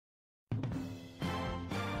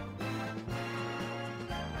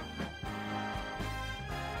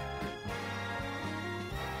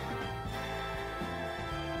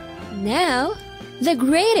Now, the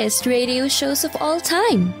greatest radio shows of all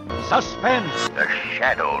time. Suspense. The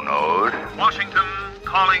Shadow Node. Washington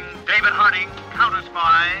calling David Harding,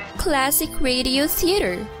 counter-spy. Classic radio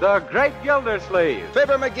theater. The Great Gildersleeve.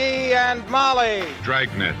 Fibber McGee and Molly.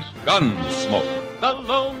 Dragnet. Gunsmoke. The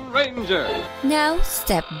Lone Ranger. Now,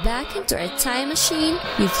 step back into our time machine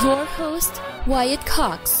with your host, Wyatt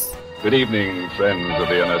Cox. Good evening, friends of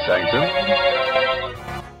the Inner Sanctum.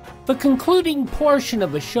 The concluding portion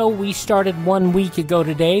of a show we started 1 week ago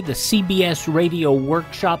today, the CBS Radio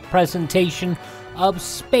Workshop presentation of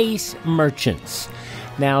Space Merchants.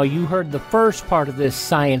 Now, you heard the first part of this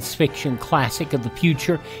science fiction classic of the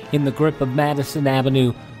future in the grip of Madison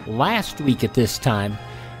Avenue last week at this time.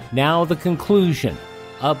 Now the conclusion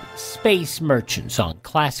of Space Merchants on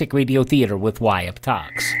Classic Radio Theater with Wyatt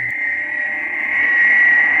Cox.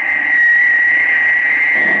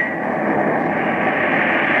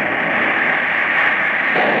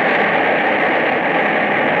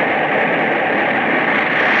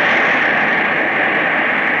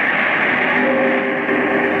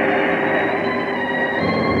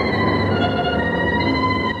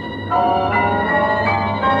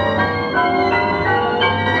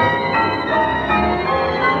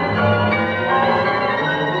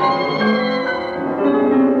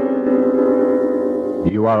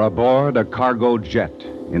 You are aboard a cargo jet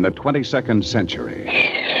in the 22nd century.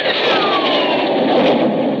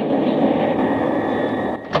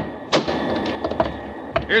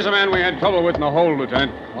 Here's a man we had trouble with in the hold,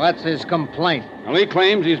 Lieutenant. What's his complaint? Well, he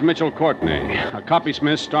claims he's Mitchell Courtney, a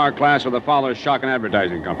copysmith star class of the Fowler Shock and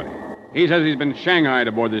Advertising Company. He says he's been shanghaied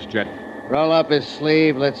aboard this jet. Roll up his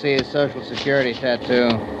sleeve. Let's see his Social Security tattoo.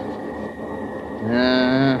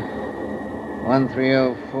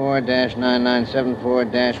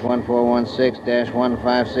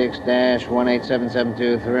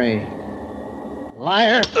 1304-9974-1416-156-18773.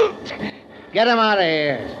 Liar! Get him out of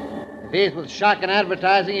here. If he's with Shock and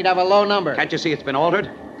Advertising, he'd have a low number. Can't you see it's been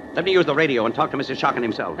altered? Let me use the radio and talk to Mr. Shock and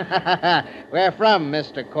himself. Where from,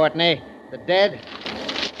 Mr. Courtney? The dead?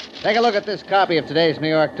 Take a look at this copy of today's New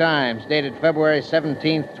York Times, dated February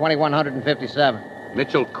 17th, 2157.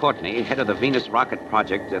 Mitchell Courtney, head of the Venus rocket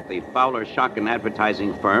project at the Fowler Shock and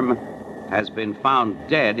Advertising firm, has been found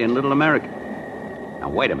dead in Little America. Now,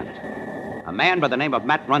 wait a minute. A man by the name of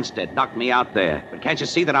Matt Runstead knocked me out there. But can't you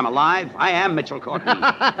see that I'm alive? I am Mitchell Courtney.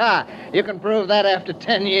 You can prove that after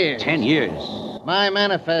 10 years. 10 years? My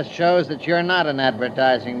manifest shows that you're not an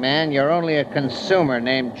advertising man. You're only a consumer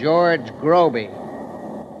named George Groby.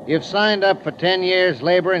 You've signed up for 10 years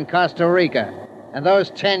labor in Costa Rica. And those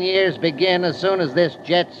 10 years begin as soon as this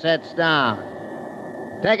jet sets down.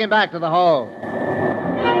 Take him back to the hold.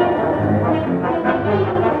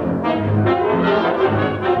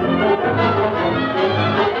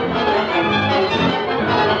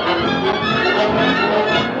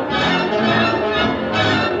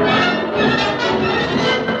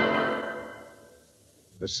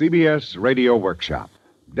 The CBS Radio Workshop,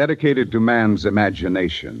 dedicated to man's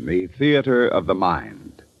imagination, the theater of the mind.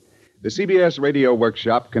 The CBS Radio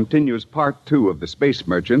Workshop continues Part 2 of The Space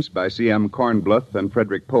Merchants by C.M. Kornbluth and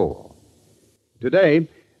Frederick Pohl. Today,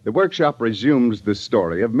 the workshop resumes the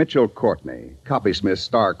story of Mitchell Courtney, copysmith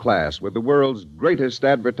star class with the world's greatest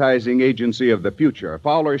advertising agency of the future,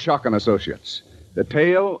 Fowler Shock and Associates. The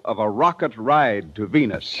tale of a rocket ride to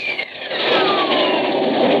Venus.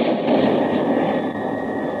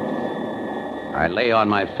 I lay on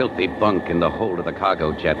my filthy bunk in the hold of the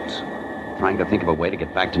cargo jet, trying to think of a way to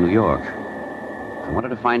get back to New York. I wanted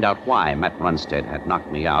to find out why Matt Runstead had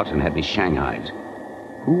knocked me out and had me shanghaied.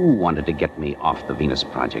 Who wanted to get me off the Venus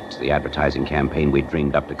Project, the advertising campaign we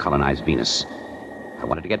dreamed up to colonize Venus? I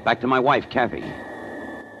wanted to get back to my wife, Kathy.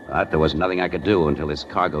 But there was nothing I could do until this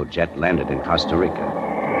cargo jet landed in Costa Rica.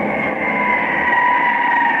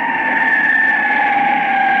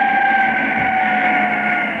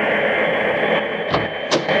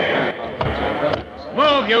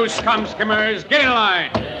 You scum-skimmers, get in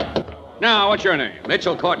line. Now, what's your name?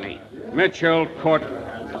 Mitchell Courtney. Mitchell Courtney.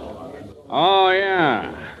 Oh,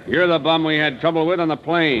 yeah. You're the bum we had trouble with on the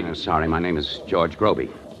plane. Sorry, my name is George Groby.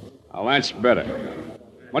 Oh, that's better.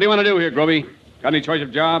 What do you want to do here, Groby? Got any choice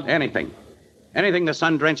of job? Anything. Anything the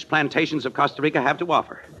sun-drenched plantations of Costa Rica have to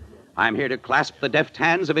offer. I'm here to clasp the deft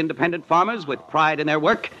hands of independent farmers with pride in their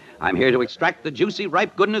work. I'm here to extract the juicy,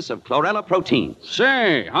 ripe goodness of chlorella protein.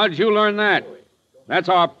 Say, how'd you learn that? That's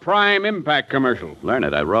our Prime Impact commercial. Learn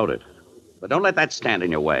it. I wrote it. But don't let that stand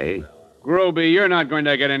in your way. Groby, you're not going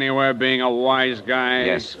to get anywhere being a wise guy.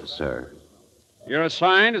 Yes, sir. You're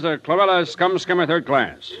assigned as a chlorella scum-skimmer third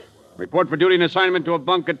class. Report for duty and assignment to a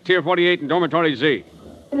bunk at Tier 48 in Dormitory Z.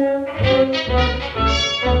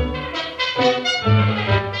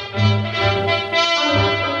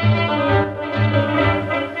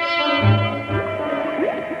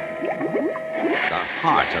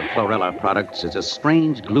 heart of chlorella products is a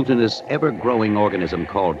strange, glutinous, ever-growing organism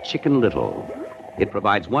called Chicken Little. It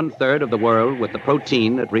provides 1/3 of the world with the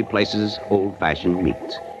protein that replaces old-fashioned meat.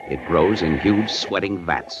 It grows in huge, sweating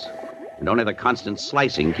vats. And only the constant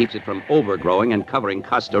slicing keeps it from overgrowing and covering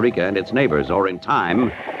Costa Rica and its neighbors, or in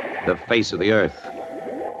time, the face of the earth.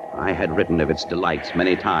 I had written of its delights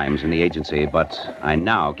many times in the agency, but I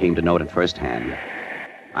now came to know it at first hand.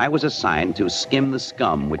 I was assigned to skim the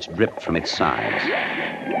scum which dripped from its sides.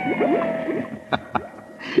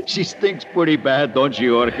 She stinks pretty bad, don't she,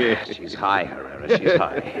 Jorge? She's high, Herrera. She's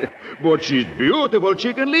high. But she's beautiful,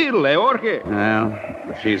 Chicken Little, eh, Jorge? Well,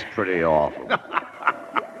 she's pretty awful.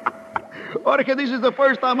 Jorge, this is the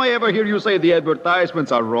first time I ever hear you say the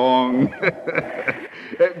advertisements are wrong.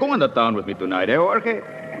 Go into town with me tonight, eh, Jorge?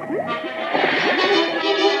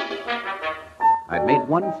 I'd made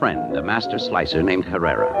one friend, a master slicer named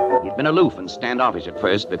Herrera. He'd been aloof and standoffish at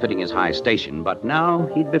first, befitting his high station, but now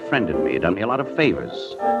he'd befriended me, done me a lot of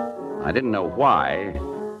favors. I didn't know why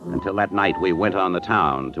until that night we went on the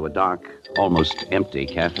town to a dark, almost empty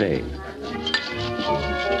cafe.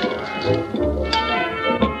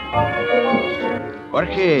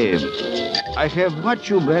 Jorge, I have watched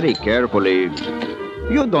you very carefully.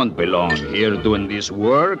 You don't belong here doing this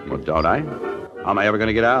work. Well, don't I? How am I ever going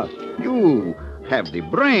to get out? You have the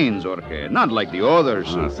brains, Jorge, not like the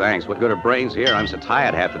others. Oh, thanks. What good are brains here? I'm so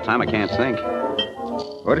tired half the time I can't think.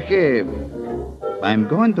 Jorge, I'm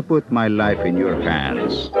going to put my life in your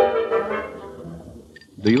hands.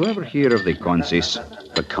 Do you ever hear of the CONCIS?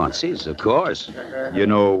 The CONCIS, of course. You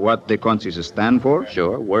know what the CONCIS stand for?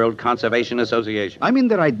 Sure, World Conservation Association. I mean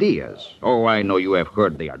their ideas. Oh, I know you have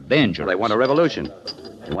heard they are dangerous. They want a revolution.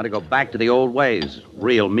 They want to go back to the old ways.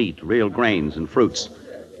 Real meat, real grains, and fruits.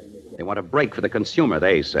 They want a break for the consumer,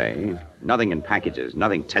 they say. Nothing in packages,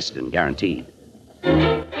 nothing tested and guaranteed.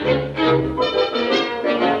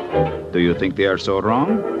 Do you think they are so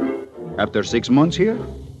wrong? After 6 months here?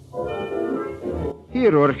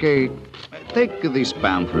 Here, Jorge, take this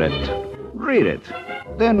pamphlet. Read it.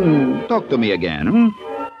 Then talk to me again,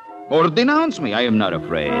 Or denounce me. I am not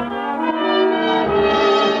afraid.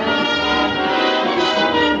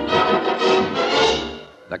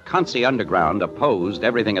 The Consi underground opposed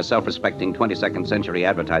everything a self-respecting 22nd century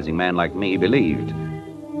advertising man like me believed.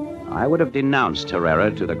 I would have denounced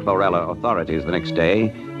Herrera to the chlorella authorities the next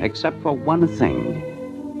day, except for one thing.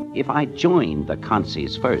 If I joined the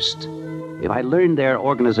Consis first, if I learned their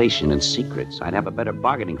organization and secrets, I'd have a better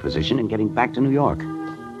bargaining position in getting back to New York.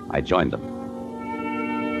 I joined them.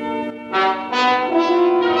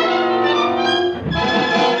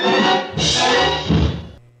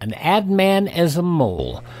 An ad man as a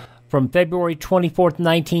mole. From February 24th,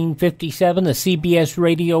 1957, the CBS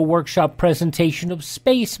Radio Workshop presentation of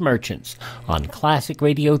Space Merchants on Classic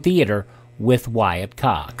Radio Theater with Wyatt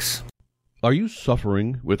Cox. Are you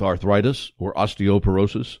suffering with arthritis or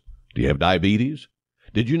osteoporosis? Do you have diabetes?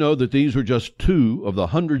 Did you know that these are just 2 of the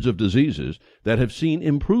hundreds of diseases that have seen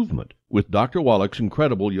improvement with Dr. Wallach's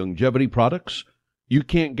incredible longevity products? You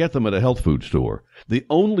can't get them at a health food store. The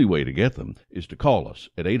only way to get them is to call us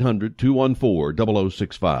at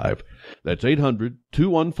 800-214-0065. That's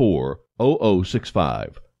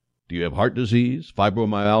 800-214-0065. Do you have heart disease,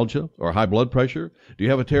 fibromyalgia, or high blood pressure? Do you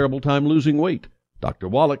have a terrible time losing weight? Dr.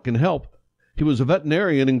 Wallach can help. He was a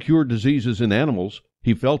veterinarian and cured diseases in animals.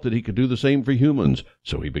 He felt that he could do the same for humans,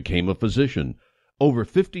 so he became a physician. Over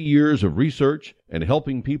 50 years of research and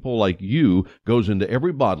helping people like you goes into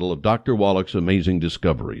every bottle of Dr. Wallach's amazing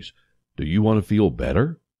discoveries. Do you want to feel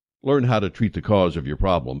better? Learn how to treat the cause of your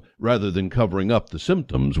problem rather than covering up the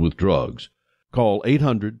symptoms with drugs. Call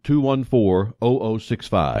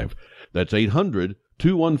 800-214-0065. That's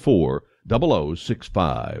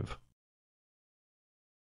 800-214-0065.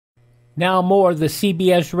 Now more the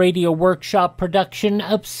CBS Radio Workshop production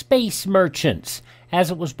of Space Merchants,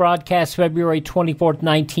 as it was broadcast February 24th,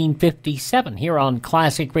 1957, here on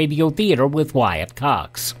Classic Radio Theater with Wyatt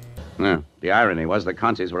Cox. Yeah, the irony was the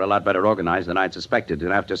Consis were a lot better organized than I'd suspected,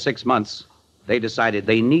 and after 6 months, they decided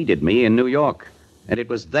they needed me in New York, and it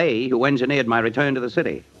was they who engineered my return to the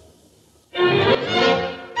city.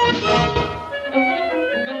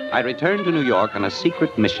 I returned to New York on a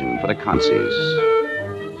secret mission for the Consis.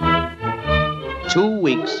 2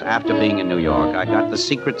 weeks after being in New York, I got the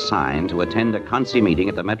secret sign to attend a Consi meeting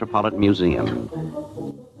at the Metropolitan Museum.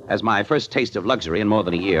 As my first taste of luxury in more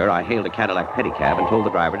than a year, I hailed a Cadillac pedicab and told the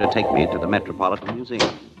driver to take me to the Metropolitan Museum.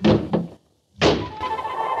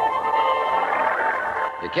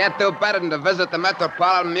 You can't do better than to visit the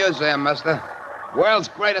Metropolitan Museum, mister. World's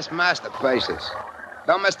greatest masterpieces.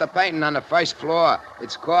 Don't miss the painting on the first floor.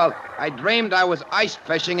 It's called I Dreamed I Was Ice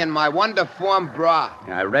Fishing in My Wonderform Bra.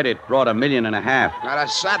 I read it brought $1.5 million. Not a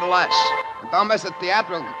cent less. And don't miss the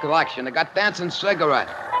theatrical collection. They got Dancing Cigarette.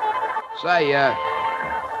 Say,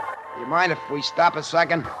 you mind if we stop a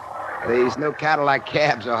second? These new Cadillac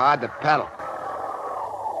cabs are hard to pedal.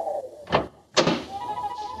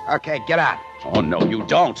 Okay, get out. Oh, no, you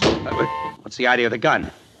don't. What's the idea of the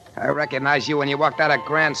gun? I recognize you when you walked out of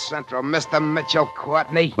Grand Central, Mr. Mitchell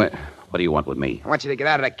Courtney. What do you want with me? I want you to get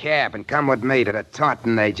out of the cab and come with me to the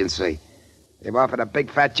Taunton Agency. They've offered a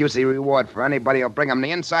big, fat, juicy reward for anybody who'll bring them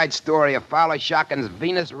the inside story of Fowler Shotgun's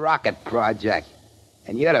Venus Rocket Project.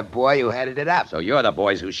 And you're the boy who headed it up. So you're the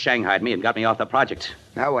boys who shanghaied me and got me off the project.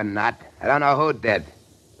 No, we're not. I don't know who did.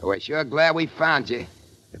 But we're sure glad we found you.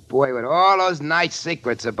 The boy with all those nice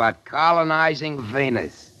secrets about colonizing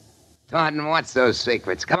Venus. Taunton wants those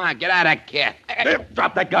secrets. Come on, get out of here.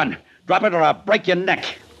 Drop that gun. Drop it or I'll break your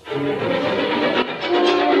neck.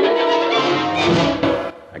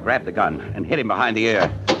 I grabbed the gun and hit him behind the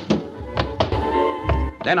ear.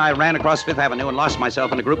 Then I ran across Fifth Avenue and lost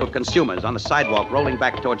myself in a group of consumers on the sidewalk rolling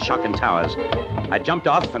back toward Shotgun Towers. I jumped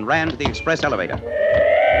off and ran to the express elevator.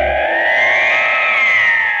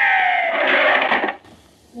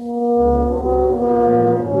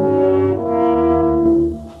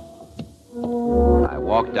 I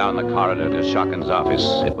walked down the corridor to Shotgun's office.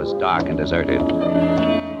 It was dark and deserted.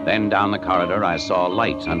 Then down the corridor, I saw a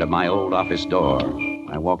light under my old office door.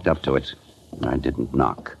 I walked up to it, and I didn't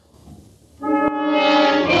knock.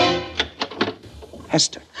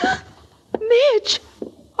 Hester. Mitch!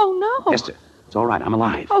 Oh, no. Hester, it's all right. I'm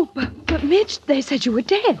alive. Oh, but Mitch, they said you were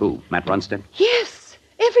dead. Who? Matt Brunstad? Yes.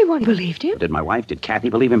 Everyone believed him. Did my wife, did Kathy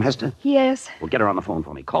believe him, Hester? Yes. Well, get her on the phone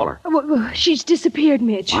for me. Call her. Well, she's disappeared,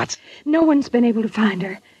 Mitch. What? No one's been able to find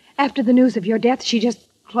her. After the news of your death, she just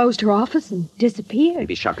closed her office and disappeared.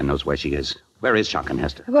 Maybe Shotgun knows where she is. Where is Shotgun,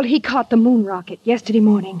 Hester? Well, he caught the moon rocket yesterday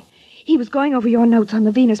morning. He was going over your notes on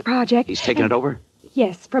the Venus project. He's taking it over?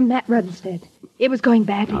 Yes, from Matt Runstead. It was going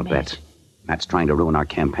badly, I'll Mitch. bet. Matt's trying to ruin our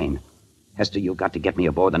campaign. Hester, you've got to get me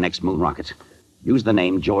aboard the next moon rocket. Use the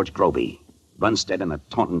name George Groby. Runstead and the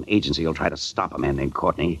Taunton Agency will try to stop a man named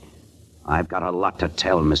Courtney. I've got a lot to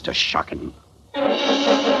tell Mr. Shotgun.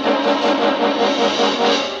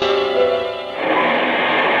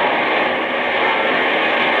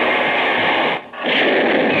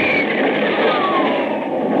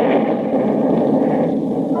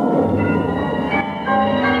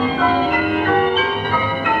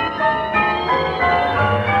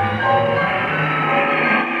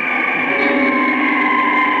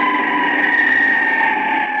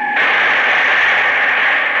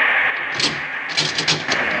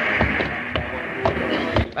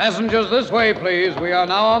 Passengers this way, please. We are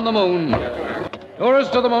now on the moon.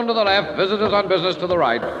 Tourists to the moon to the left, visitors on business to the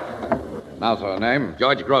right. Now, sir, name?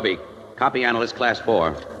 George Groby, copy analyst class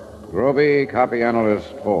 4. Groby, copy analyst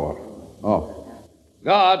 4. Oh.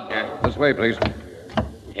 Guard, this way, please.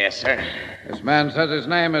 Yes, sir. This man says his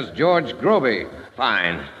name is George Groby.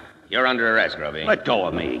 Fine. You're under arrest, Groby. Let go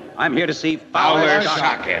of me. I'm here to see Fowler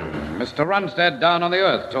Shotgun. Mr. Runstead down on the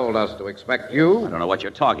earth told us to expect you. I don't know what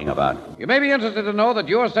you're talking about. You may be interested to know that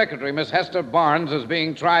your secretary, Miss Hester Barnes, is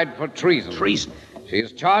being tried for treason. Treason? She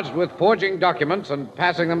is charged with forging documents and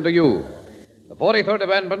passing them to you. The 43rd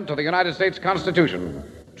Amendment to the United States Constitution.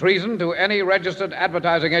 Treason to any registered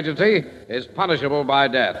advertising agency is punishable by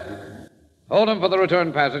death. Hold him for the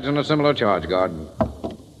return passage and a similar charge, guard.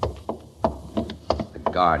 The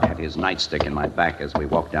guard had his nightstick in my back as we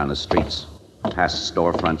walked down the streets. Past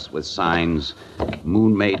storefronts with signs,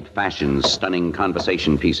 moon-made fashions, stunning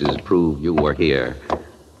conversation pieces prove you were here.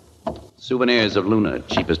 Souvenirs of Luna,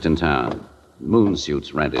 cheapest in town. Moon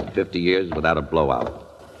suits rented, 50 years without a blowout.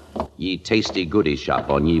 Ye tasty goody shop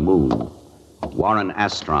on Ye Moon. Warren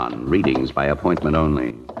Astron, readings by appointment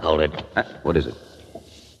only. Hold it. What is it?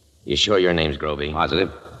 You sure your name's Groby?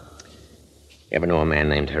 Positive. Ever know a man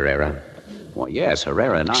named Herrera? Well, yes,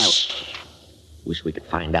 Herrera and I... Wish we could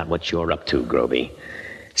find out what you're up to, Groby.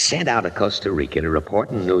 Sent out of Costa Rica to report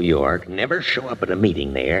in New York, never show up at a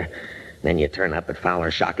meeting there, then you turn up at Fowler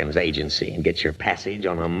Shotgun's agency and get your passage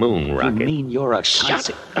on a moon rocket. You mean you're a... Shut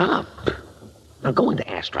up! Now go into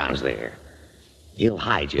Astron's there. He'll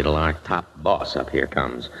hide you till our top boss up here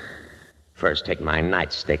comes. First take my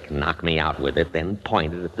nightstick and knock me out with it, then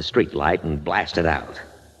point it at the streetlight and blast it out.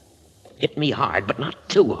 Hit me hard, but not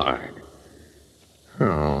too hard.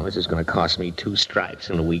 Oh, this is going to cost me 2 stripes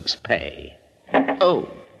and a week's pay. Oh.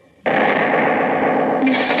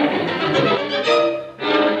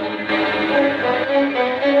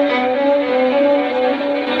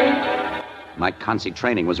 My Consi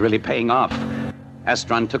training was really paying off.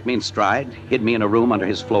 Astron took me in stride, hid me in a room under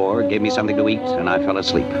his floor, gave me something to eat, and I fell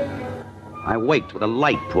asleep. I waked with a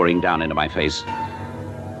light pouring down into my face.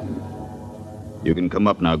 You can come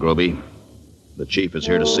up now, Groby. The chief is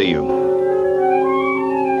here to see you.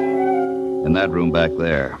 In that room back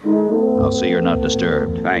there. I'll see you're not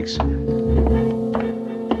disturbed. Thanks.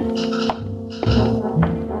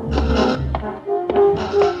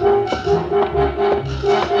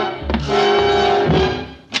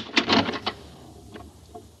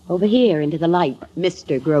 Over here, into the light,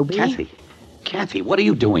 Mr. Groby. Kathy, what are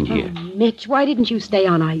you doing here? Mitch, why didn't you stay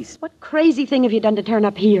on ice? What crazy thing have you done to turn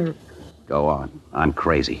up here? Go on. I'm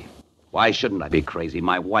crazy. Why shouldn't I be crazy?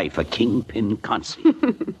 My wife, a kingpin consul.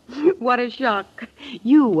 What a shock.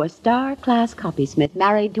 You, a star-class copysmith,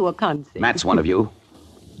 married to a consul. Matt's one of you.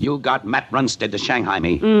 You got Matt Runstead to Shanghai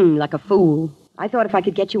me. Like a fool. I thought if I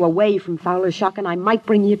could get you away from Fowler Shotgun, I might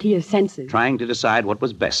bring you to your senses. Trying to decide what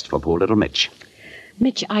was best for poor little Mitch.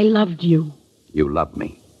 Mitch, I loved you. You loved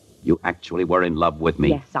me. You actually were in love with me.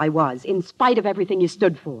 Yes, I was, in spite of everything you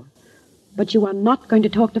stood for. But you are not going to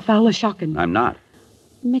talk to Fowler Shotgun. I'm not.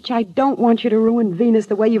 Mitch, I don't want you to ruin Venus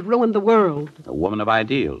the way you've ruined the world. A woman of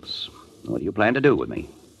ideals. What do you plan to do with me?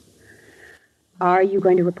 Are you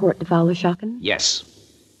going to report to Fowler Shotgun? Yes.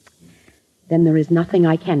 Then there is nothing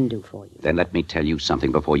I can do for you. Then let me tell you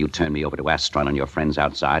something before you turn me over to Astron and your friends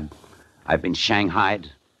outside. I've been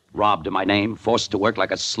shanghaied, robbed of my name, forced to work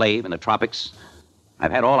like a slave in the tropics.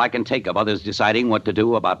 I've had all I can take of others deciding what to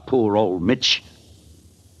do about poor old Mitch.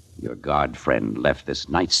 Your guard friend left this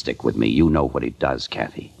nightstick with me. You know what it does,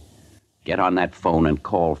 Kathy. Get on that phone and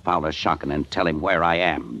call Fowler Shotgun and tell him where I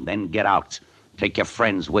am. Then get out. Take your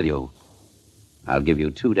friends with you. I'll give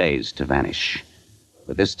you 2 days to vanish.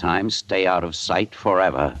 But this time, stay out of sight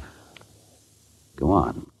forever. Go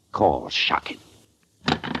on. Call Shotgun.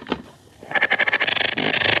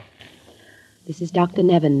 This is Dr.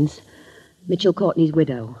 Nevins, Mitchell Courtney's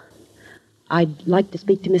widow. I'd like to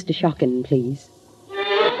speak to Mr. Shotgun, please.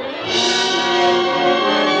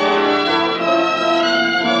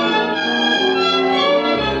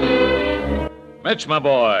 Mitch, my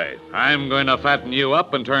boy, I'm going to fatten you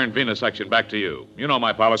up and turn Venesection back to you. You know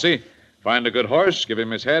my policy. Find a good horse, give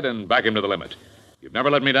him his head, and back him to the limit. You've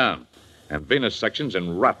never let me down. And Venesection's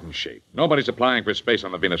in rotten shape. Nobody's applying for space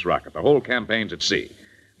on the Venus rocket. The whole campaign's at sea.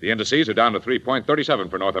 The indices are down to 3.37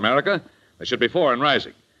 for North America. They should be 4 and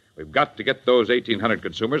rising. We've got to get those 1,800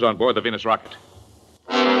 consumers on board the Venus rocket.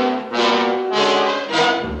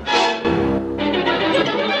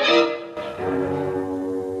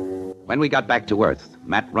 When we got back to Earth,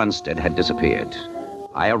 Matt Runstead had disappeared.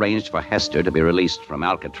 I arranged for Hester to be released from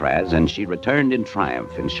Alcatraz, and she returned in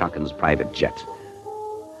triumph in Shotgun's private jet.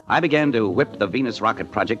 I began to whip the Venus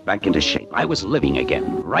rocket project back into shape. I was living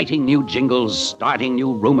again, writing new jingles, starting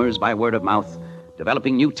new rumors by word of mouth,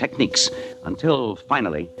 developing new techniques, until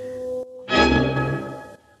finally...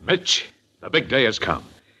 Mitch, the big day has come.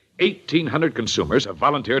 1,800 consumers have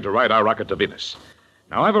volunteered to ride our rocket to Venus.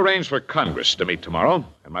 Now, I've arranged for Congress to meet tomorrow,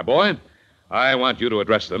 and my boy, I want you to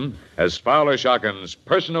address them as Fowler Shotgun's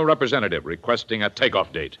personal representative requesting a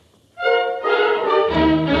takeoff date.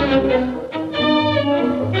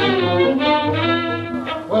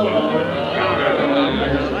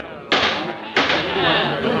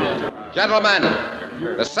 Gentlemen,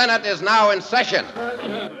 the Senate is now in session.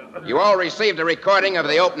 You all received a recording of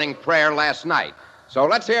the opening prayer last night. So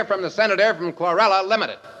let's hear from the senator from Chlorella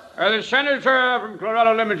Limited. The senator from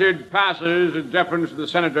Chlorella Limited passes in deference to the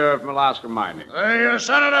senator from Alaska Mining. The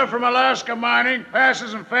senator from Alaska Mining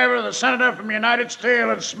passes in favor of the senator from United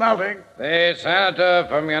Steel and Smelting. The senator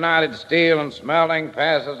from United Steel and Smelting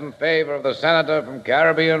passes in favor of the senator from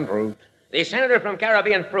Caribbean Fruit. The senator from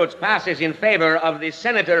Caribbean Fruits passes in favor of the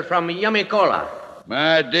senator from Yummy Cola.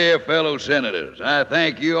 My dear fellow senators, I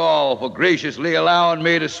thank you all for graciously allowing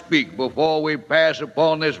me to speak before we pass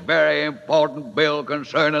upon this very important bill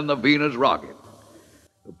concerning the Venus rocket.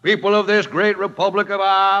 The people of this great republic of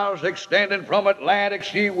ours, extending from Atlantic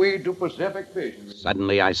seaweed to Pacific fishing.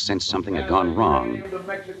 Suddenly, I sensed something had gone wrong.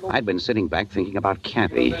 I'd been sitting back thinking about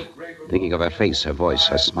Kathy, thinking of her face, her voice,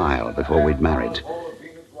 her smile before we'd married.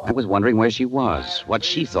 I was wondering where she was, what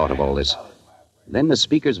she thought of all this. Then the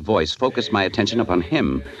speaker's voice focused my attention upon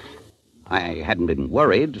him. I hadn't been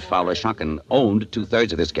worried. Fowler Shotgun owned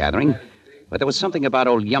 2/3 of this gathering. But there was something about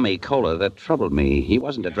old Yummy Cola that troubled me. He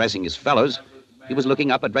wasn't addressing his fellows. He was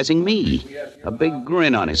looking up, addressing me. A big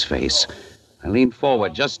grin on his face. I leaned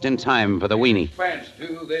forward just in time for the weenie.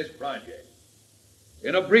 To this project.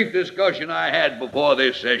 In a brief discussion I had before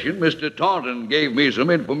this session, Mr. Taunton gave me some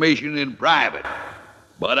information in private.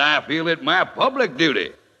 But I feel it my public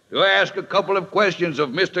duty to ask a couple of questions of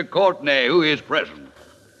Mr. Courtney, who is present.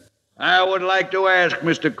 I would like to ask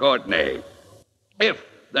Mr. Courtney if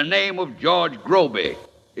the name of George Groby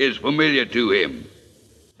is familiar to him.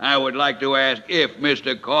 I would like to ask if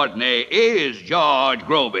Mr. Courtney is George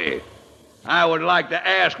Groby. I would like to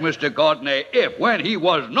ask Mr. Courtney if, when he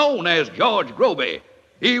was known as George Groby,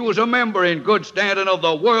 he was a member in good standing of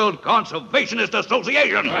the World Conservationist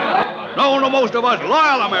Association, known to most of us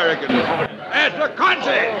loyal Americans as the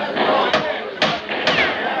Consie.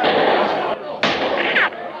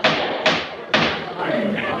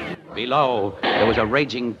 Below, there was a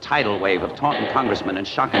raging tidal wave of taunting congressmen and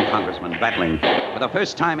shocking congressmen battling. For the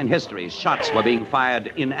first time in history, shots were being fired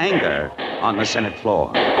in anger on the Senate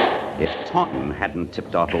floor. If Taunton hadn't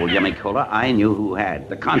tipped off old Yummy Cola, I knew who had,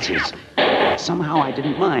 the Consies. Somehow I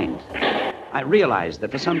didn't mind. I realized that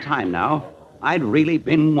for some time now, I'd really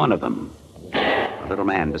been one of them. A little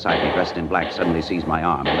man beside me, dressed in black, suddenly seized my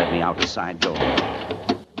arm and led me out the side door.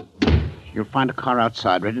 You'll find a car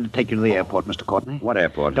outside ready to take you to the airport, Mr. Courtney. What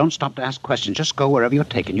airport? Don't stop to ask questions. Just go wherever you're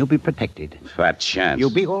taken. You'll be protected. Fat chance. You'll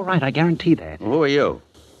be all right, I guarantee that. Who are you?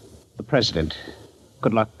 The president.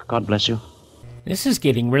 Good luck. God bless you. This is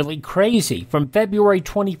getting really crazy. From February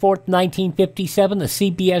 24th, 1957, the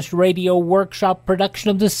CBS Radio Workshop production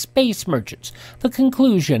of The Space Merchants. The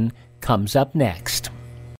conclusion comes up next.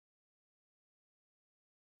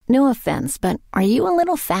 No offense, but are you a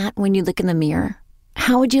little fat when you look in the mirror?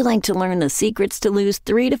 How would you like to learn the secrets to lose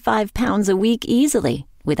 3 to 5 pounds a week easily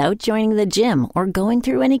without joining the gym or going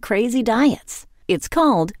through any crazy diets? It's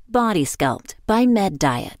called Body Sculpt by Med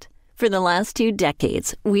Diet. For the last 2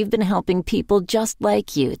 decades, we've been helping people just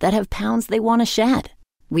like you that have pounds they want to shed.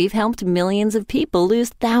 We've helped millions of people lose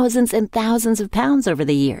thousands and thousands of pounds over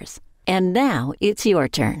the years. And now it's your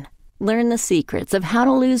turn. Learn the secrets of how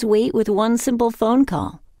to lose weight with one simple phone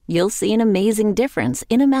call. You'll see an amazing difference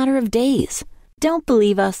in a matter of days. Don't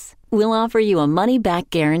believe us? We'll offer you a money-back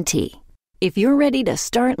guarantee. If you're ready to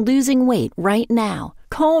start losing weight right now,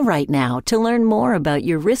 call right now to learn more about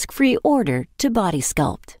your risk-free order to Body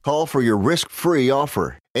Sculpt. Call for your risk-free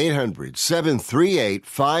offer.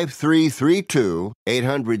 800-738-5332.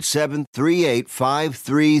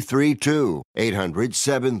 800-738-5332.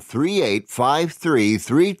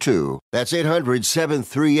 800-738-5332. That's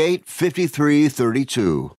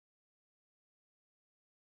 800-738-5332.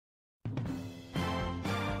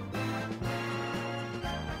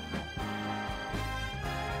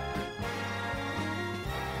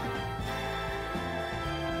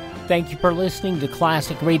 Thank you for listening to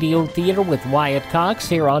Classic Radio Theater with Wyatt Cox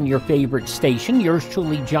here on your favorite station. Yours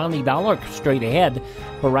truly, Johnny Dollar, straight ahead.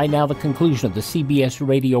 But right now, the conclusion of the CBS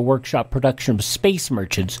Radio Workshop production of Space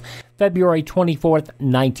Merchants, February 24th,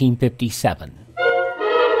 1957.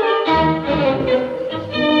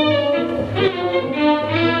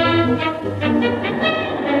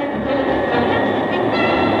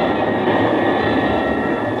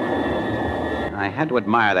 I had to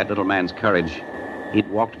admire that little man's courage. He'd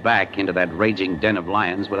walked back into that raging den of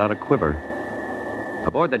lions without a quiver.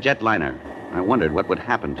 Aboard the jetliner, I wondered what would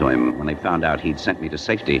happen to him when they found out he'd sent me to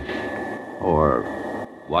safety. Or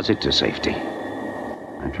was it to safety?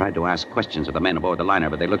 I tried to ask questions of the men aboard the liner,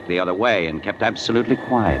 but they looked the other way and kept absolutely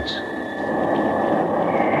quiet.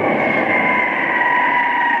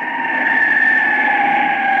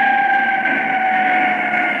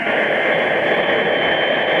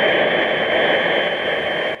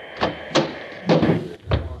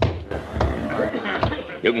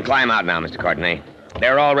 You can climb out now, Mr. Courtney.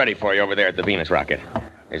 They're all ready for you over there at the Venus rocket.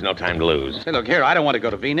 There's no time to lose. Hey, look here, I don't want to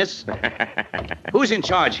go to Venus. Who's in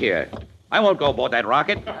charge here? I won't go aboard that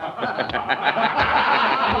rocket.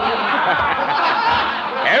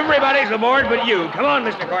 Everybody's aboard but you. Come on,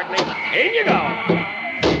 Mr. Courtney. In you go.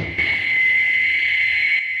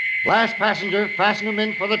 Last passenger, fasten him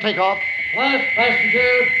in for the takeoff. Last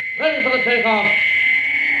passenger, ready for the takeoff.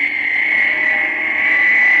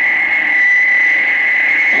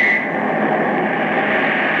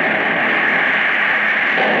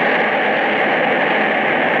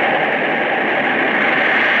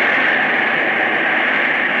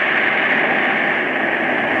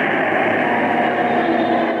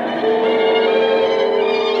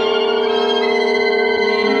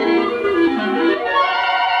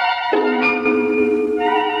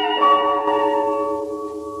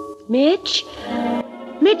 Mitch?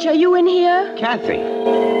 Mitch, are you in here? Kathy,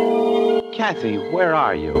 where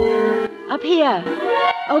are you? Up here.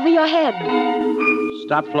 Over your head.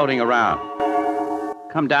 Stop floating around.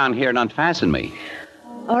 Come down here and unfasten me.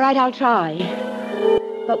 All right, I'll try.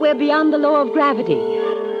 But we're beyond the law of gravity.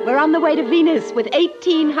 We're on the way to Venus with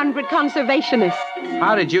 1,800 conservationists.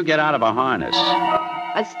 How did you get out of a harness?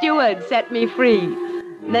 A steward set me free,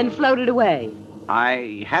 then floated away.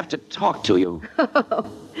 I have to talk to you.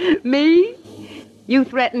 Me? You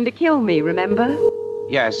threatened to kill me, remember?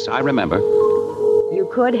 Yes, I remember. You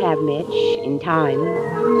could have, Mitch, in time.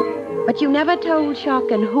 But you never told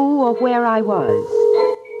Shockin who or where I was.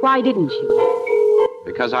 Why didn't you?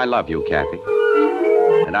 Because I love you, Kathy.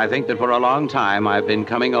 And I think that for a long time I've been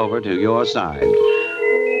coming over to your side.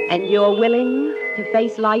 And you're willing to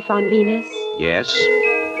face life on Venus? Yes.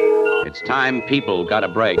 It's time people got a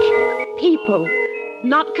break. People,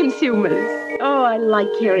 not consumers. Oh, I like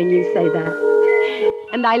hearing you say that.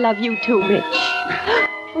 And I love you too, Mitch.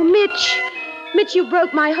 Oh, Mitch. Mitch, you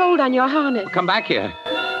broke my hold on your harness. Come back here.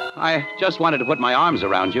 I just wanted to put my arms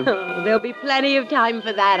around you. Oh, there'll be plenty of time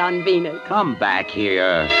for that on Venus. Come back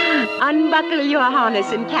here. Unbuckle your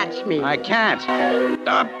harness and catch me. I can't.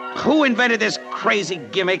 Who invented this crazy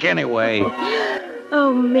gimmick anyway?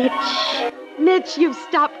 Oh, Mitch. Mitch, you've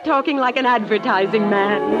stopped talking like an advertising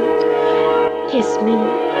man. Kiss me.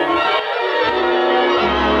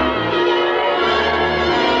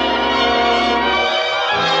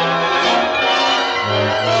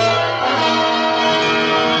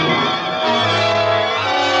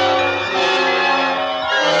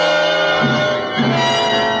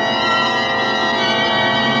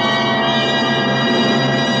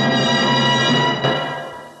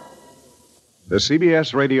 The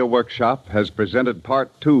CBS Radio Workshop has presented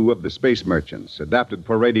Part 2 of The Space Merchants, adapted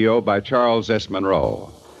for radio by Charles S. Monroe.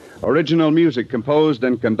 Original music composed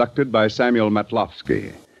and conducted by Samuel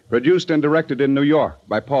Matlofsky. Produced and directed in New York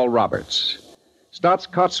by Paul Roberts. Stotts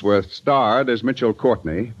Cotsworth starred as Mitchell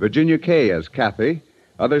Courtney, Virginia Kay as Kathy.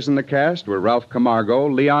 Others in the cast were Ralph Camargo,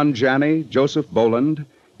 Leon Janney, Joseph Boland,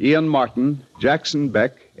 Ian Martin, Jackson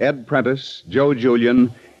Beck, Ed Prentice, Joe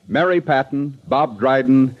Julian, Mary Patton, Bob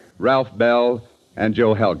Dryden, Ralph Bell, and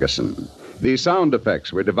Joe Helgeson. The sound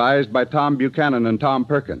effects were devised by Tom Buchanan and Tom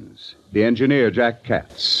Perkins. The engineer, Jack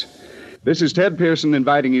Katz. This is Ted Pearson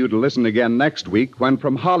inviting you to listen again next week when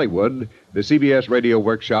from Hollywood, the CBS Radio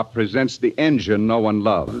Workshop presents The Engine No One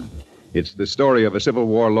Loved. It's the story of a Civil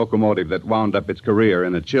War locomotive that wound up its career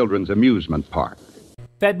in a children's amusement park.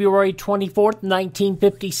 February 24th,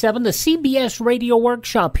 1957, the CBS Radio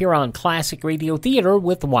Workshop here on Classic Radio Theater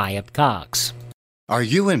with Wyatt Cox. Are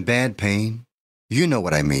you in bad pain? You know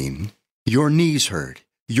what I mean. Your knees hurt.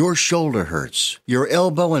 Your shoulder hurts. Your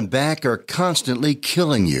elbow and back are constantly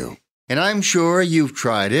killing you. And I'm sure you've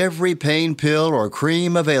tried every pain pill or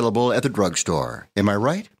cream available at the drugstore. Am I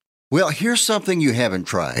right? Well, here's something you haven't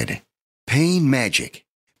tried. Pain Magic.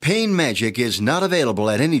 Pain Magic is not available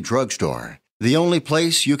at any drugstore. The only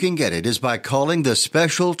place you can get it is by calling the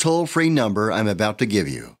special toll-free number I'm about to give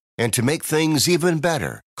you. And to make things even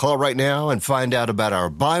better, call right now and find out about our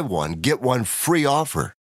buy one, get one free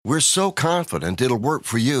offer. We're so confident it'll work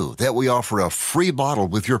for you that we offer a free bottle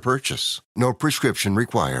with your purchase. No prescription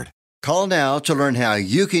required. Call now to learn how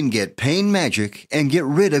you can get Pain Magic and get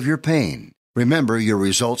rid of your pain. Remember, your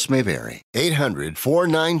results may vary.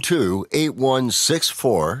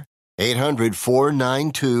 800-492-8164.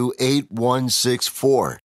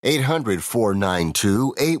 800-492-8164.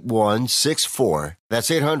 800-492-8164. That's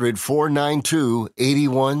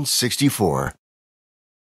 800-492-8164.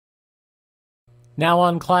 Now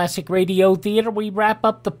on Classic Radio Theater, we wrap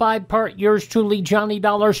up the 5-part Yours Truly Johnny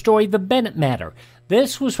Dollar story, The Bennett Matter.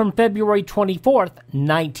 This was from February 24th,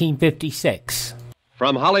 1956.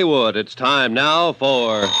 From Hollywood, it's time now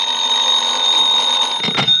for...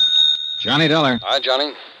 Johnny Dollar. Hi,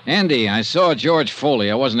 Johnny. Andy, I saw George Foley.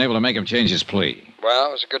 I wasn't able to make him change his plea. Well,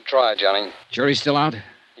 it was a good try, Johnny. Jury's still out?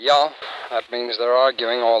 Yeah, that means they're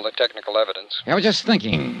arguing all the technical evidence. I was just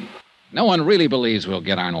thinking. No one really believes we'll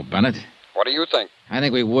get Arnold Bennett. What do you think? I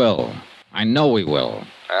think we will. I know we will.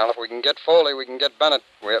 Well, if we can get Foley, we can get Bennett.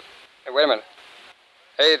 Hey, wait a minute.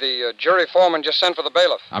 Hey, the jury foreman just sent for the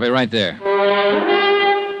bailiff. I'll be right there.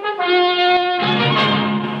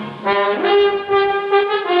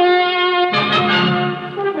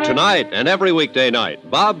 Tonight and every weekday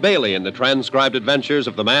night, Bob Bailey in the transcribed adventures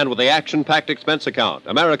of the man with the action-packed expense account,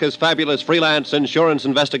 America's fabulous freelance insurance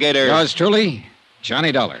investigator. Yours truly,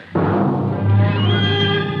 Johnny Dollar.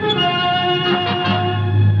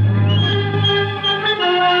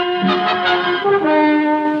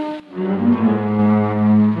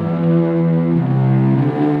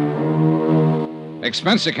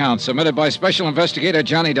 Expense account submitted by Special Investigator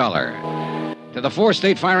Johnny Dollar. To the 4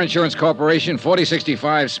 State Fire Insurance Corporation,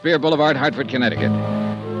 4065 Spear Boulevard, Hartford, Connecticut.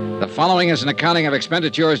 The following is an accounting of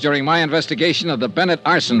expenditures during my investigation of the Bennett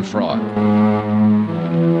arson fraud.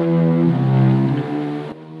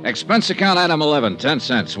 Expense account item 11, 10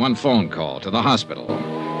 cents, 1 phone call to the hospital.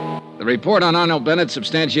 The report on Arnold Bennett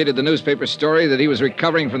substantiated the newspaper story that he was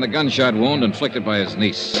recovering from the gunshot wound inflicted by his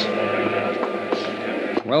niece.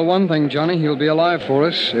 Well, one thing, Johnny, he'll be alive for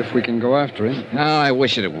us if we can go after him. No, I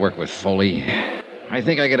wish it'd work with Foley. I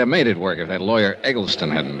think I could have made it work if that lawyer Eggleston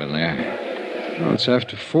hadn't been there. Oh, it's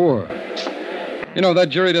after 4. You know, that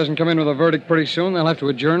jury doesn't come in with a verdict pretty soon. They'll have to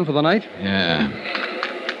adjourn for the night.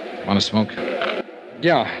 Yeah. Want to smoke?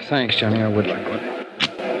 Yeah, thanks, Johnny. I would like one.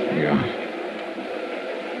 Here you go.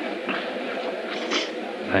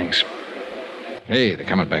 Thanks. Hey, they're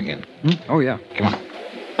coming back in. Oh, yeah. Come on.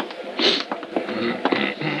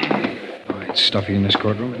 Oh, it's stuffy in this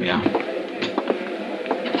courtroom. Isn't it? Yeah.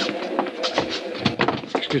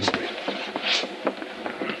 Excuse me.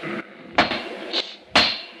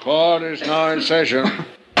 Court is now in session.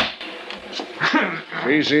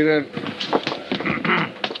 Be seated.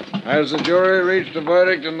 Has the jury reached a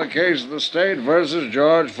verdict in the case of the state versus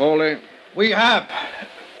George Foley? We have,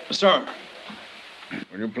 sir.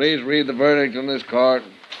 Will you please read the verdict in this court?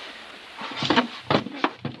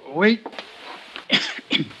 We,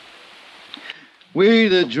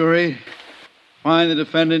 the jury, find the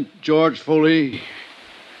defendant, George Foley,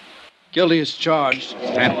 guilty as charged.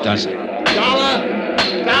 That does it. Dollar!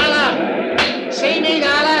 Dollar! See me,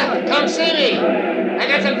 Dollar? Come see me. I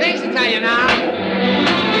got some things to tell you now.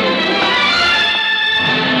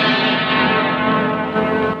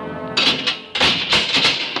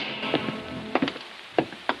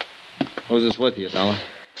 Who's this with you, Dollar?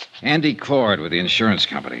 Andy Cord with the insurance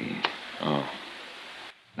company. Oh.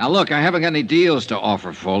 Now, look, I haven't got any deals to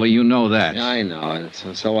offer, Foley. You know that. Yeah, I know.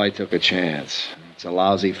 So I took a chance. It's a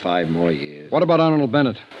lousy 5 more years. What about Arnold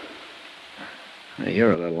Bennett? Hey,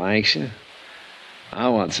 you're a little anxious. I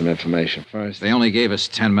want some information first. They only gave us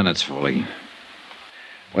 10 minutes, Foley.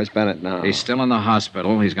 Where's Bennett now? He's still in the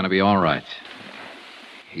hospital. He's going to be all right.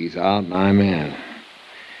 He's out and I'm in.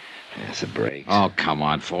 That's a break. Oh, come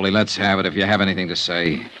on, Foley. Let's have it if you have anything to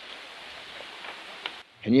say.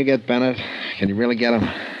 Can you get Bennett? Can you really get him?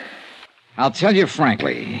 I'll tell you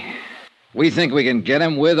frankly. We think we can get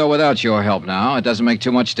him with or without your help now. It doesn't make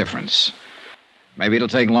too much difference. Maybe it'll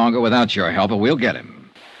take longer without your help, but we'll get him.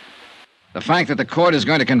 The fact that the court is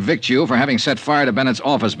going to convict you for having set fire to Bennett's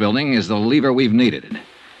office building is the lever we've needed.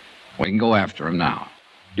 We can go after him now.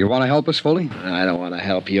 You want to help us, Foley? I don't want to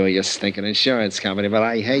help you or your stinking insurance company, but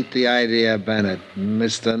I hate the idea of Bennett.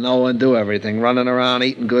 Mr. Know-and-do-everything, running around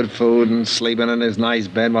eating good food and sleeping in his nice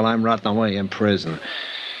bed while I'm rotting away in prison.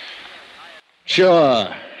 Sure,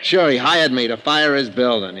 he hired me to fire his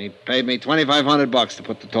building. He paid me $2,500 to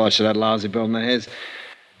put the torch to that lousy building of his.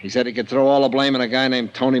 He said he could throw all the blame on a guy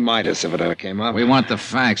named Tony Midas if it ever came up. We want the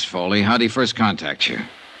facts, Foley. How'd he first contact you?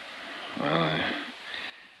 Well,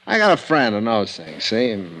 I got a friend who knows things, see?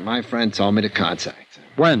 And my friend told me to contact him.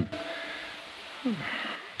 When? A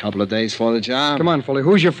couple of days before the job. Come on, Foley.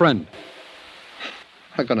 Who's your friend?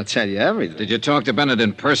 I'm going to tell you everything. Did you talk to Bennett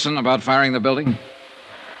in person about firing the building?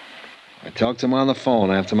 I talked to him on the phone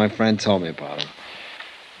after my friend told me about him.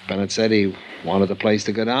 Bennett said he wanted the place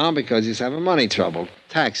to go down because he's having money trouble,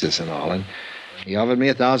 taxes and all, and he offered me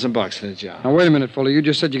 $1,000 for the job. Now, wait a minute, Foley. You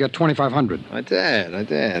just said you got $2,500. I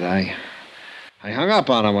did. I hung up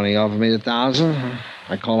on him when he offered me $1,000.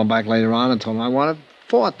 I called him back later on and told him I wanted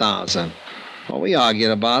 $4,000. Well, we argued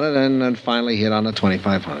about it and then finally hit on the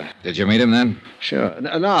 $2,500. Did you meet him then? Sure.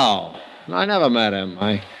 No, I never met him.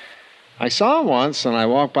 I saw him once, and I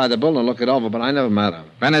walked by the building and looked it over, but I never met him.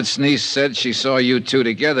 Bennett's niece said she saw you two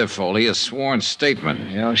together, Foley, a sworn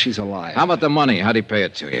statement. Yeah, she's a liar. How about the money? How'd he pay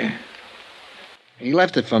it to you? He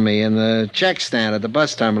left it for me in the check stand at the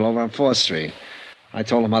bus terminal over on 4th Street. I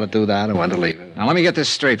told him how to do that and when to leave it. Now, let me get this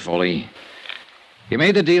straight, Foley. You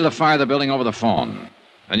made the deal to fire the building over the phone.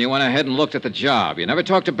 Then you went ahead and looked at the job. You never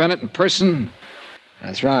talked to Bennett in person?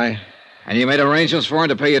 That's right. And you made arrangements for him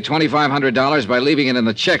to pay you $2,500 by leaving it in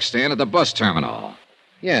the check stand at the bus terminal?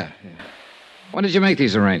 Yeah. When did you make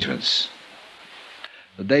these arrangements?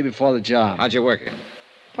 The day before the job. How'd you work it?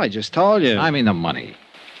 I just told you. I mean the money.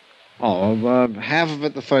 Oh, half of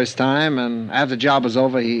it the first time, and after the job was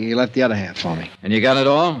over, he left the other half for me. And you got it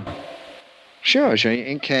all? Sure,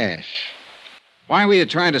 in cash. Why were you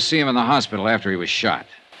trying to see him in the hospital after he was shot?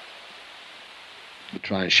 You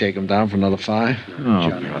try and shake him down for another 5? Oh,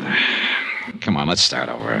 brother. Come on, let's start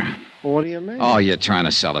over. Well, what do you mean? Oh, you're trying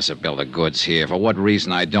to sell us a bill of goods here. For what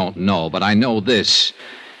reason, I don't know, but I know this.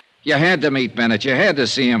 You had to meet Bennett. You had to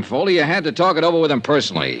see him, Foley. You had to talk it over with him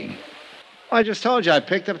personally. I just told you I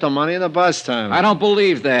picked up the money in the bus terminal. I don't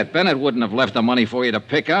believe that. Bennett wouldn't have left the money for you to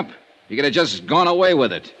pick up. You could have just gone away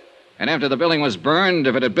with it. And after the building was burned,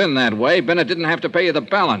 if it had been that way, Bennett didn't have to pay you the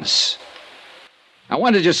balance. Now,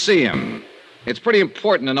 when did you see him? It's pretty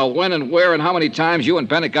important to know when and where and how many times you and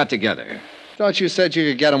Bennett got together. Thought you said you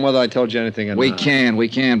could get him whether I told you anything or not. We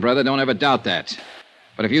can, brother. Don't ever doubt that.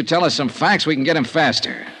 But if you tell us some facts, we can get him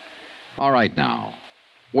faster. All right, now.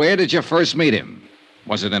 Where did you first meet him?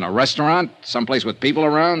 Was it in a restaurant? Someplace with people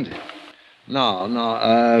around?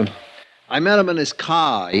 No. I met him in his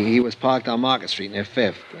car. He was parked on Market Street near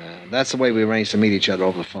 5th. That's the way we arranged to meet each other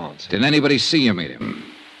over the phones. Did anybody see you meet him?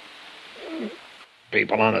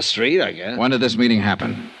 People on the street, I guess. When did this meeting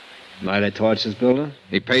happen? Night I torched his building?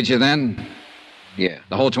 He paid you then? Yeah.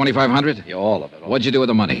 The whole $2,500? Yeah, all of it. What'd you do with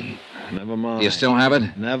the money? Never mind. Do you still have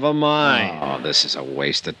it? Never mind. Oh, this is a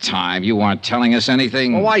waste of time. You aren't telling us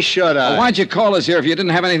anything. Well, why should I? Well, why'd you call us here if you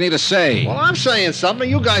didn't have anything to say? Well, I'm saying something.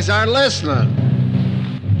 You guys aren't listening.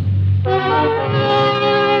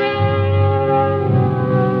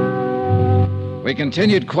 We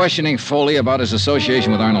continued questioning Foley about his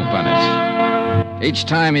association with Arnold Bennett. Each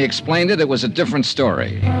time he explained it, it was a different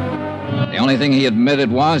story. The only thing he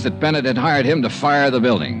admitted was that Bennett had hired him to fire the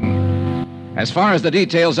building. As far as the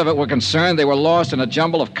details of it were concerned, they were lost in a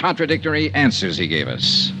jumble of contradictory answers he gave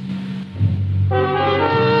us.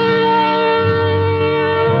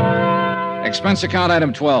 Expense account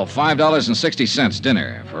item 12, $5.60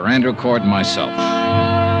 dinner for Andrew Cord and myself.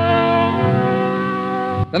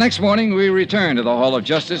 The next morning, we returned to the Hall of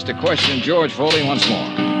Justice to question George Foley once more.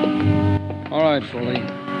 All right, Foley.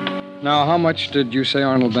 Now, how much did you say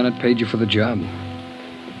Arnold Bennett paid you for the job?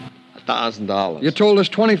 $1,000. You told us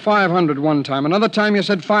 $2,500 one time. Another time you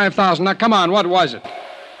said $5,000. Now, come on, what was it?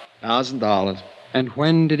 $1,000. And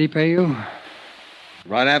when did he pay you?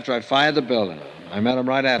 Right after I fired the building. I met him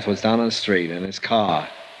right afterwards down on the street in his car.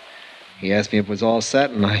 He asked me if it was all set,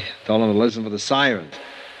 and I told him to listen for the sirens.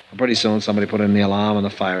 And pretty soon, somebody put in the alarm, and the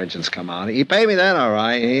fire engines come out. He paid me then, all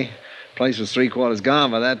right. The place was 3/4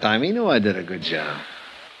 gone by that time. He knew I did a good job.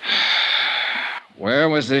 Where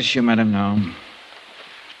was this you met him now?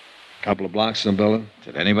 Couple of blocks from the building.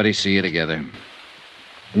 Did anybody see you together?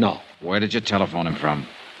 No. Where did you telephone him from?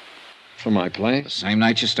 From my place. The same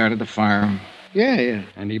night you started the fire? Yeah.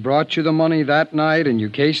 And he brought you the money that night, and you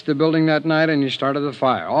cased the building that night, and you started the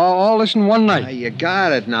fire. All this in one night. You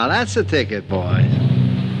got it now. That's the ticket, boys.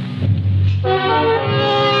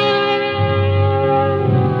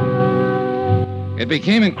 It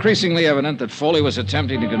became increasingly evident that Foley was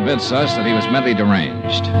attempting to convince us that he was mentally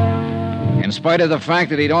deranged. In spite of the fact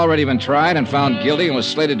that he'd already been tried and found guilty and was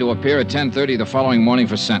slated to appear at 10:30 the following morning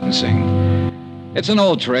for sentencing. It's an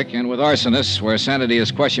old trick, and with arsonists, where sanity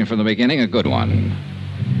is questioned from the beginning, a good one.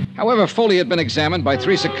 However, Foley had been examined by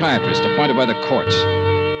 3 psychiatrists appointed by the courts.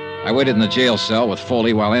 I waited in the jail cell with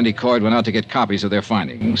Foley while Andy Cord went out to get copies of their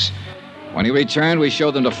findings. When he returned, we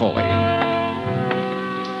showed them to Foley.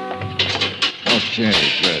 Okay,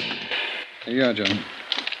 good. Here you are, John.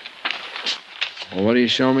 Well, what do you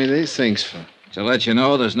show me these things for? To let you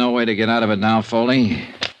know there's no way to get out of it now, Foley.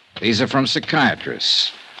 These are from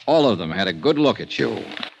psychiatrists. All of them had a good look at you.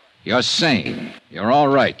 You're sane. You're all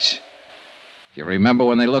right. You remember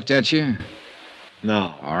when they looked at you?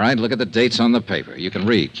 No. All right, look at the dates on the paper. You can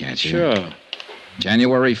read, can't you? Sure.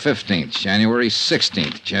 January 15th, January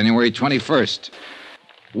 16th, January 21st.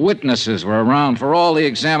 Witnesses were around for all the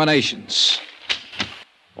examinations.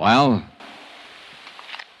 Well?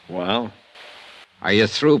 Well? Are you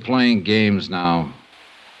through playing games now?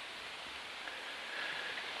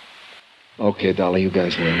 Okay, Dolly, you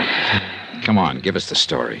guys win. Come on, give us the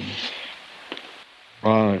story.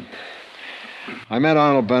 All right. I met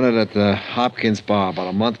Arnold Bennett at the Hopkins bar about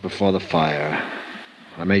a month before the fire.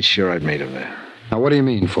 I made sure I'd meet him there. Now, what do you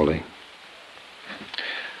mean, Foley?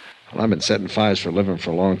 Well, I've been setting fires for a living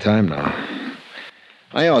for a long time now.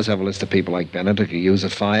 I always have a list of people like Bennett who could use a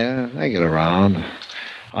fire. They get around.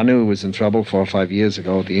 I knew he was in trouble 4 or 5 years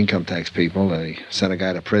ago with the income tax people. They sent a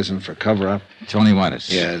guy to prison for cover-up. Tony Midas.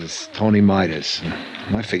 Yeah, it's Tony Midas.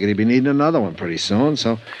 I figured he'd be needing another one pretty soon,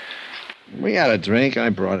 so we had a drink. I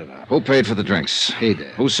brought it up. Who paid for the drinks? He did.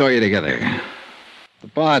 Who saw you together? The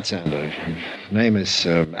bartender. His name is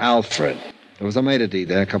Alfred. There was a maitre d'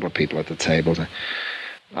 there, a couple of people at the table.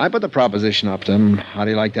 I put the proposition up to him. How'd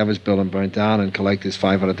he like to have his building burnt down and collect his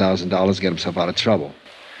 $500,000 to get himself out of trouble?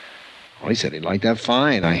 Well, he said he'd like that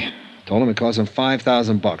fine. I told him it cost him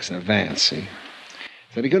 $5,000 in advance. He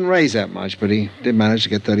said he couldn't raise that much, but he did manage to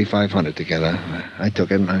get $3,500 together. I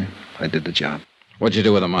took it, and I did the job. What'd you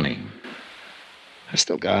do with the money? I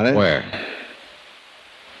still got it. Where?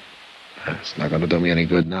 It's not going to do me any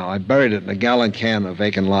good now. I buried it in a gallon can in a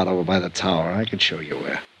vacant lot over by the tower. I could show you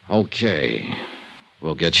where. Okay.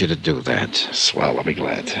 We'll get you to do that. Swell, I'll be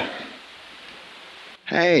glad to.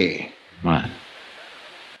 Hey. What?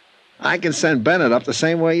 I can send Bennett up the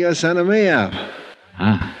same way you're sending me up.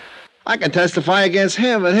 Huh? I can testify against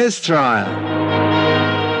him at his trial.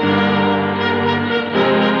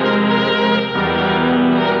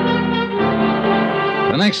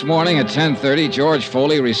 The next morning at 10:30, George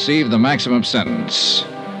Foley received the maximum sentence.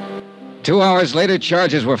 2 hours later,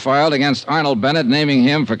 charges were filed against Arnold Bennett, naming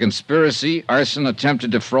him for conspiracy, arson,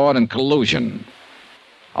 attempted defraud, and collusion.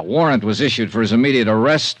 A warrant was issued for his immediate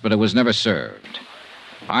arrest, but it was never served.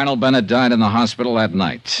 Arnold Bennett died in the hospital that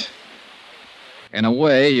night. In a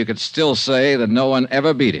way, you could still say that no one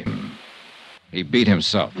ever beat him. He beat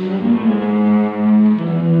himself.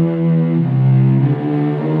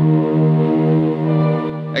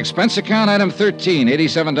 Expense account item 13,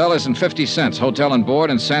 $87.50, hotel and board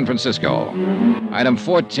in San Francisco. Item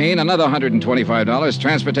 14, another $125,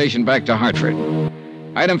 transportation back to Hartford.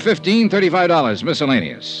 Item 15, $35,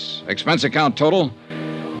 miscellaneous. Expense account total,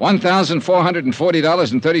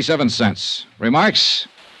 $1,440.37. Remarks?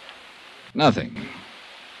 Nothing.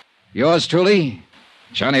 Yours truly,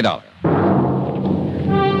 Johnny Dollar.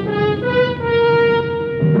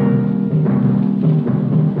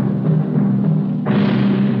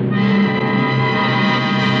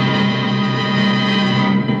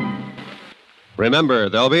 Remember,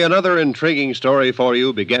 there'll be another intriguing story for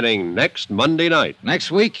you beginning next Monday night. Next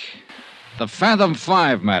week, the Fathom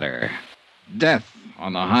 5 matter. Death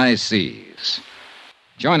on the high seas.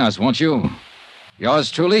 Join us, won't you? Yours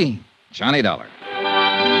truly, Johnny Dollar.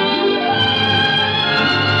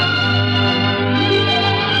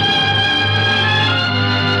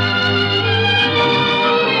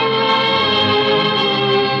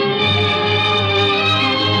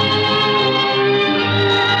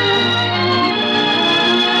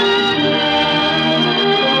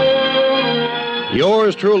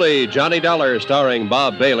 Yours truly, Johnny Dollar, starring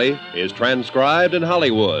Bob Bailey, is transcribed in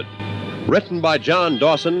Hollywood. Written by John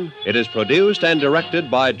Dawson, it is produced and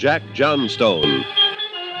directed by Jack Johnstone.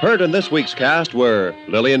 Heard in this week's cast were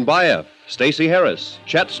Lillian Baeff, Stacey Harris,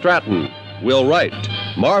 Chet Stratton, Will Wright,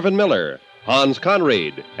 Marvin Miller, Hans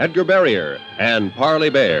Conried, Edgar Barrier, and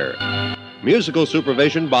Parley Bear. Musical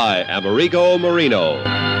supervision by Amerigo Marino.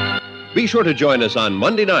 Be sure to join us on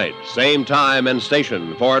Monday night, same time and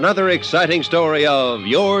station, for another exciting story of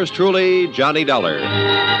yours truly, Johnny Dollar.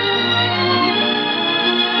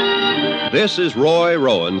 This is Roy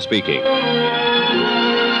Rowan speaking.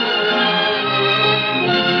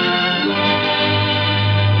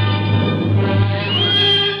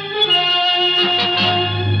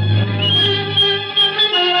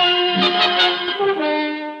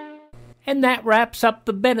 And that wraps up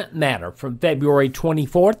the Bennett Matter from February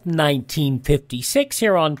 24th, 1956,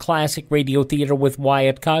 here on Classic Radio Theater with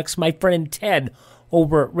Wyatt Cox. My friend Ted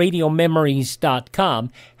over at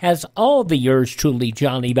RadioMemories.com has all the yours truly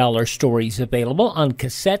Johnny Dollar stories available on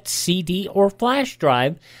cassette, CD, or flash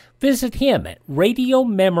drive. Visit him at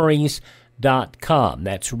RadioMemories.com.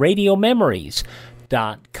 That's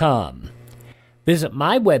RadioMemories.com. Visit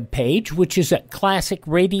my webpage, which is at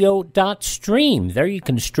classicradio.stream. There you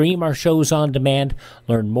can stream our shows on demand,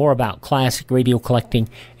 learn more about classic radio collecting,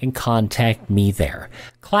 and contact me there.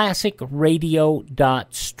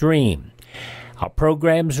 classicradio.stream. Our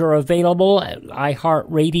programs are available at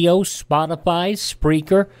iHeartRadio, Spotify,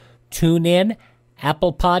 Spreaker, TuneIn,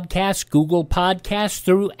 Apple Podcasts, Google Podcasts,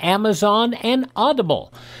 through Amazon, and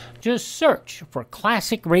Audible. Just search for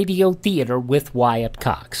Classic Radio Theater with Wyatt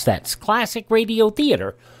Cox. That's Classic Radio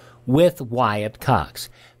Theater with Wyatt Cox.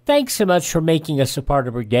 Thanks so much for making us a part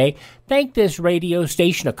of your day. Thank this radio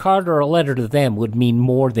station. A card or a letter to them would mean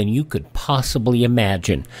more than you could possibly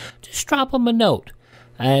imagine. Just drop them a note.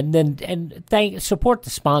 And support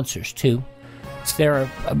the sponsors, too. It's their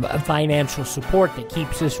financial support that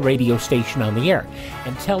keeps this radio station on the air.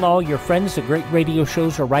 And tell all your friends the great radio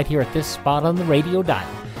shows are right here at this spot on the radio dial.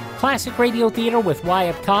 Classic Radio Theater with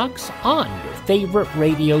Wyatt Cox on your favorite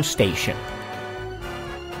radio station.